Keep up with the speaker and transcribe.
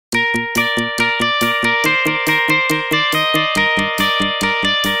Hey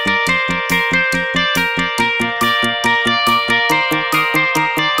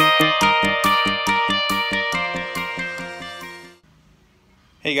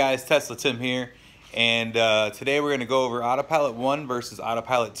guys, Tesla Tim here, and today we're going to go over Autopilot 1 versus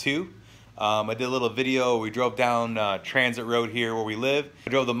Autopilot 2. I did a little video. We drove down Transit Road here where we live.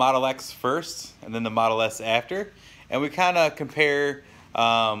 I drove the Model X first and then the Model S after, and we kind of compare,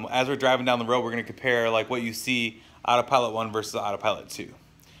 as we're driving down the road, we're going to compare like what you see Autopilot 1 versus Autopilot 2.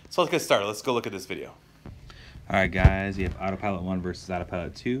 So let's get started. Let's go look at this video. Alright guys, you have Autopilot 1 versus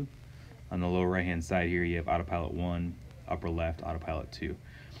Autopilot 2. On the lower right hand side here you have Autopilot 1, upper left Autopilot 2.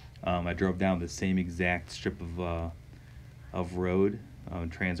 I drove down the same exact strip of road,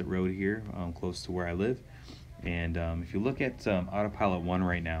 Transit Road here, close to where I live. And if you look at Autopilot 1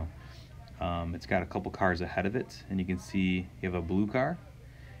 right now, it's got a couple cars ahead of it, and you can see you have a blue car,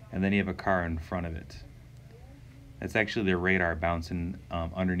 and then you have a car in front of it. That's actually the radar bouncing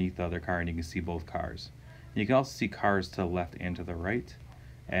underneath the other car, and you can see both cars. And you can also see cars to the left and to the right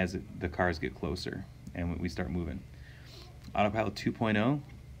as the cars get closer and we start moving. Autopilot 2.0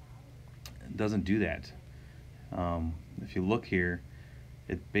 doesn't do that. If you look here,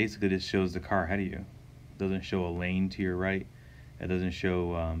 it basically just shows the car ahead of you. It doesn't show a lane to your right. It doesn't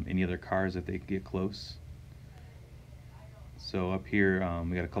show any other cars if they get close. So up here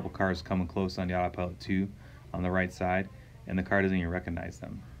we got a couple cars coming close on the Autopilot 2 on the right side, and the car doesn't even recognize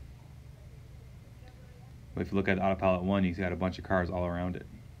them. But if you look at Autopilot 1, you've got a bunch of cars all around it.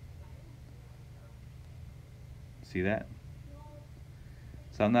 See that?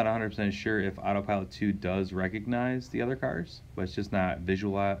 So I'm not 100% sure if Autopilot 2 does recognize the other cars, but it's just not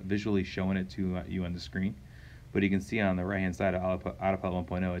visually showing it to you on the screen. But you can see on the right hand side of Autopilot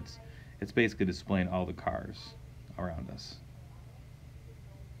 1.0, it's basically displaying all the cars around us.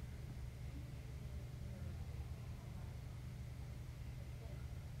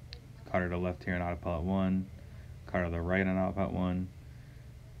 Car to the left here on Autopilot 1, car to the right on Autopilot 1.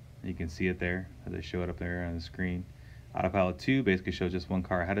 You can see it there as they show it up there on the screen. Autopilot 2 basically shows just one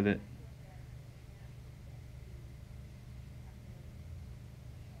car ahead of it.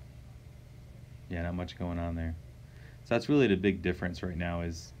 Yeah, not much going on there. So that's really the big difference right now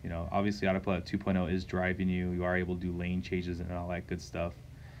is, you know, obviously Autopilot 2.0 is driving you. You are able to do lane changes and all that good stuff.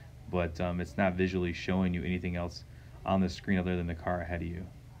 But it's not visually showing you anything else on the screen other than the car ahead of you.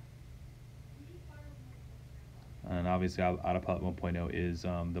 And obviously Autopilot 1.0 is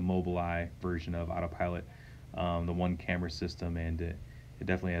the Mobileye version of Autopilot, the one camera system, and it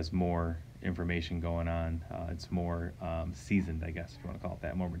definitely has more information going on. It's more seasoned, I guess, if you want to call it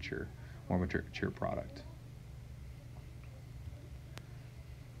that, more mature product.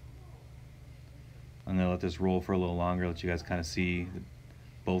 I'm going to let this roll for a little longer, let you guys kind of see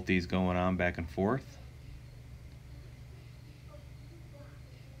both these going on back and forth.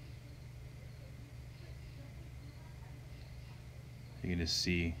 You can just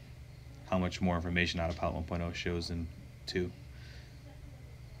see how much more information Autopilot 1.0 shows in 2.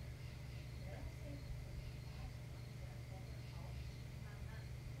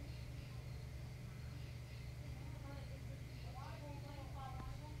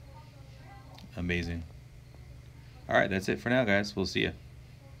 Amazing. Alright, that's it for now, guys. We'll see you.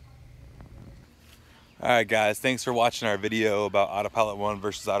 Alright guys, thanks for watching our video about Autopilot 1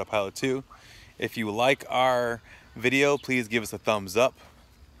 versus Autopilot 2. If you like our video, please give us a thumbs up.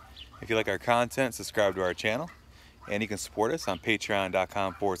 If you like our content, subscribe to our channel, and you can support us on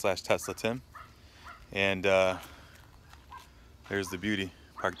patreon.com/TeslaTim. And there's the beauty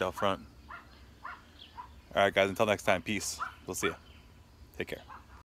parked out front. All right guys, until next time, peace. We'll see you. Take care.